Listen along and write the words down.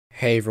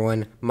Hey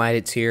everyone,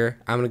 Midits here.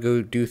 I'm gonna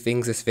go do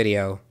things this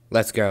video.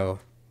 Let's go.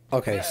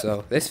 Okay,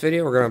 so this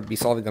video we're gonna be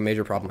solving a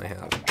major problem I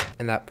have.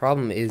 And that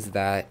problem is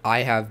that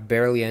I have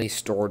barely any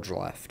storage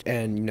left.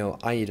 And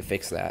I need to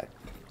fix that.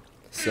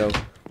 So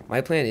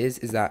my plan is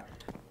that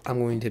I'm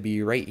going to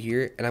be right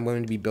here and I'm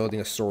going to be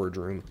building a storage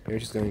room. I'm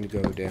just going to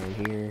go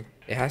down here.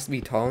 It has to be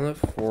tall enough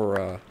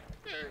for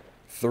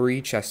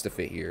 3 chests to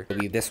fit here.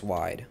 It'll be this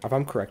wide. If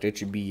I'm correct, it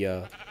should be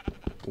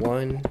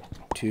 1,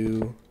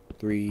 2,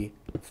 3,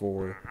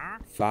 4,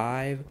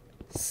 5,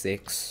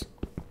 6.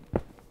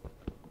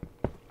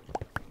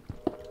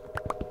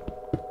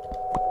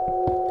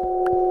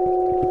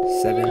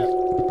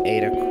 7,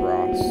 8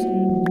 across.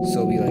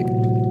 So it'll be like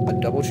a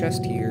double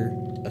chest here,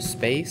 a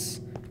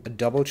space, a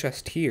double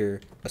chest here,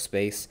 a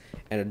space,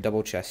 and a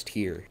double chest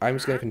here. I'm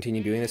just going to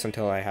continue doing this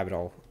until I have it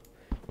all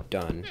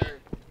done.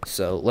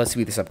 So let's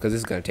speed this up because this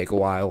is going to take a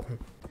while.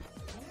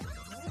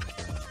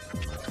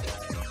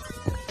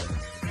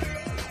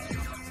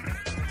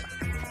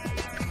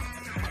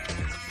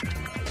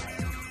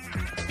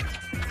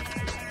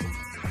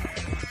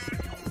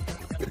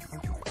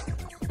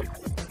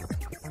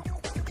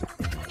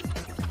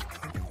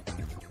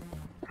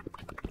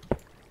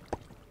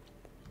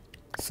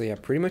 So yeah,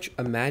 pretty much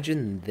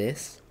imagine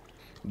this,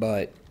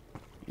 but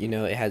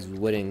it has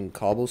wood and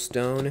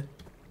cobblestone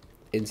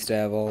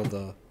instead of all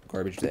the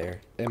garbage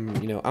there. And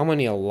I'm gonna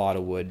need a lot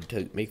of wood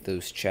to make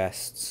those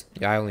chests.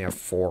 Yeah, I only have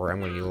 4.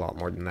 I'm gonna need a lot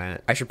more than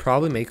that. I should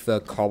probably make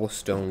the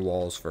cobblestone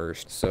walls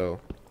first.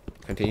 So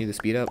continue to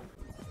speed up.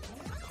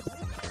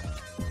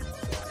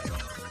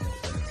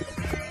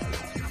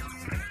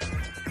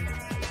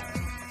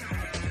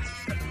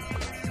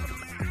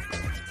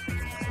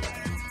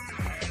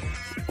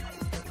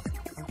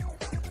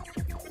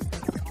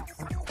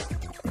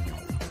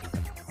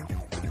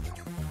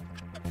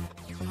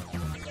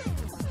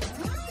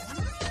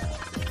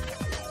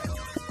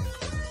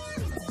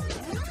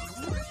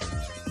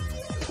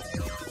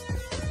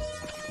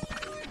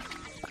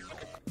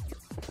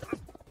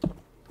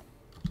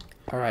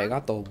 Alright, I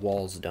got the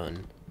walls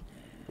done.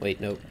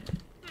 Wait, nope.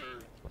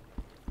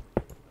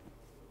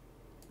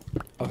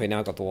 Okay, now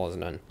I got the walls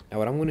done. Now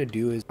what I'm going to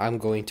do is I'm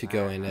going to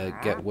go and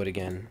get wood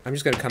again. I'm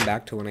just going to come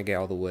back to when I get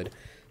all the wood.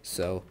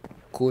 So,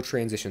 cool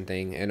transition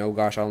thing. And oh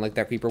gosh, I don't like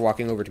that creeper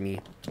walking over to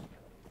me.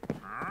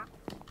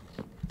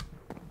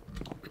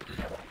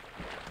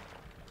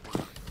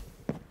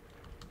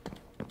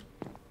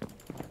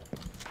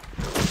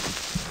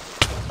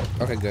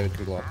 Okay, good. It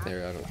can go up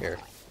there. I don't care.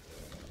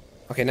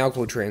 Okay, now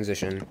cool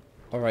transition.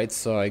 Alright,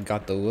 so I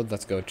got the wood.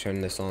 Let's go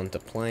turn this on to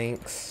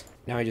planks.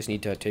 Now I just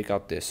need to take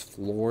out this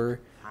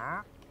floor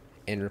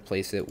and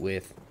replace it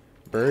with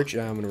birch.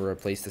 And I'm going to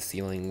replace the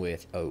ceiling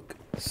with oak.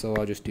 So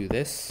I'll just do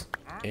this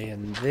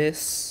and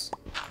this.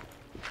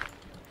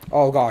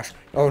 Oh gosh.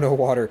 Oh no,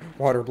 water.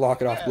 Water,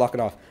 block it off, block it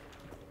off.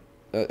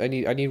 I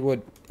need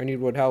wood. I need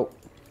wood, help.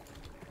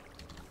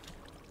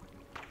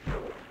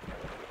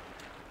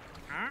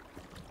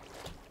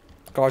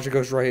 Gosh, it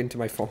goes right into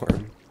my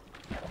farm.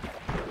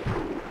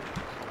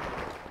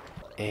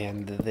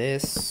 And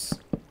this,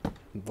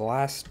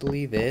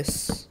 lastly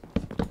this,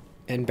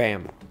 and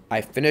bam, I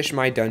finished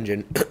my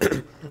dungeon.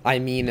 I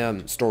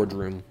mean, storage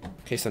room.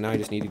 Okay, so now I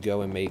just need to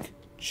go and make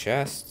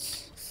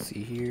chests. Let's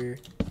see here.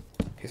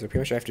 Okay, so pretty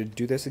much I have to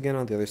do this again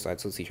on the other side.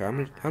 So let's see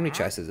here. How many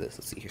chests is this?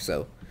 Let's see here.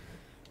 So,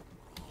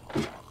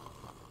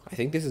 I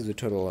think this is a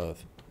total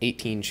of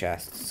 18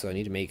 chests. So I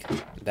need to make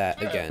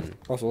that again.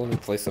 Also, let me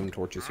place some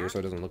torches here so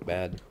it doesn't look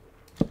bad.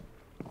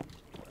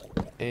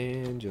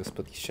 And just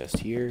put these chests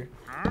here.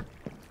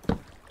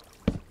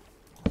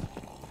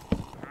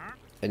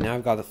 And now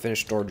I've got the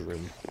finished storage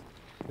room.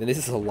 And this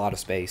is a lot of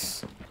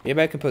space.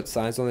 Maybe I can put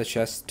signs on the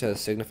chests to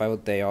signify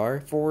what they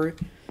are for.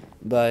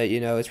 But,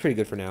 it's pretty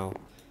good for now.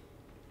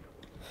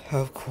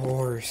 Of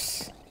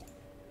course.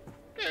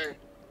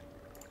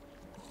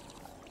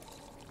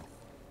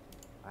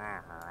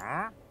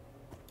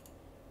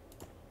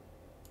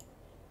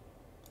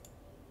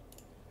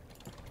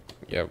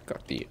 Yeah, I've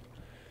got the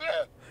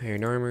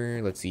iron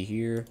armor. Let's see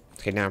here.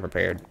 Okay, now I'm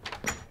prepared.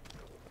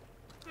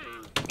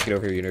 Get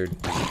over here, you nerd.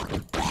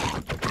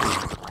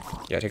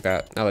 Yeah, take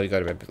that. Now let me go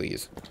to bed,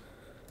 please.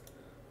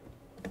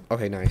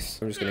 Okay,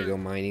 nice. I'm just gonna go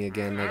mining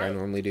again like I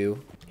normally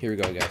do. Here we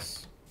go,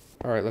 guys.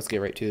 Alright, let's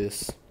get right to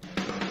this.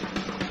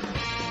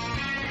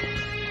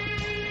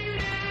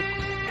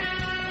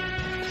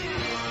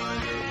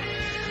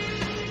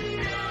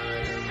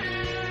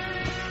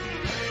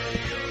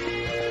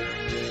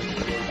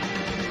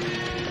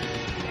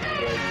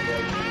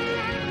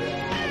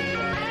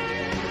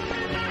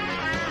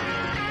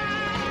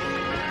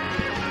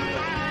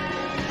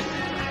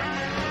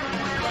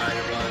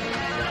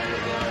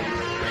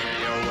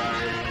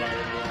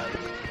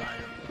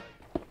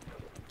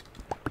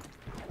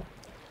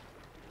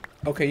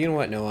 Okay, you know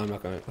what? No, I'm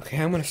not gonna. Okay,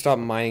 I'm gonna stop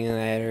mining in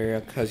that area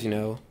because,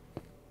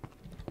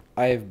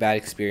 I have bad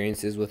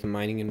experiences with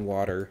mining in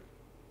water.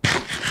 So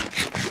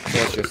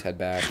let's just head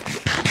back.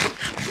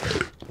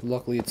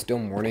 Luckily, it's still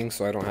morning,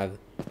 so I don't have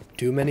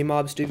too many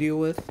mobs to deal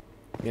with.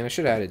 Man, I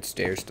should have added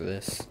stairs to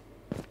this.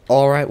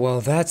 Alright,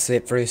 well that's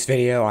it for this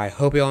video. I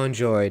hope you all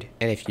enjoyed,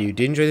 and if you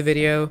did enjoy the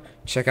video,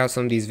 check out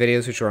some of these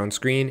videos which are on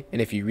screen, and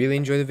if you really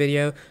enjoy the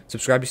video,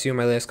 subscribe to see when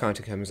my latest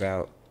content comes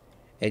out.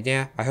 And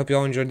yeah, I hope you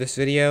all enjoyed this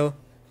video,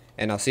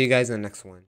 and I'll see you guys in the next one.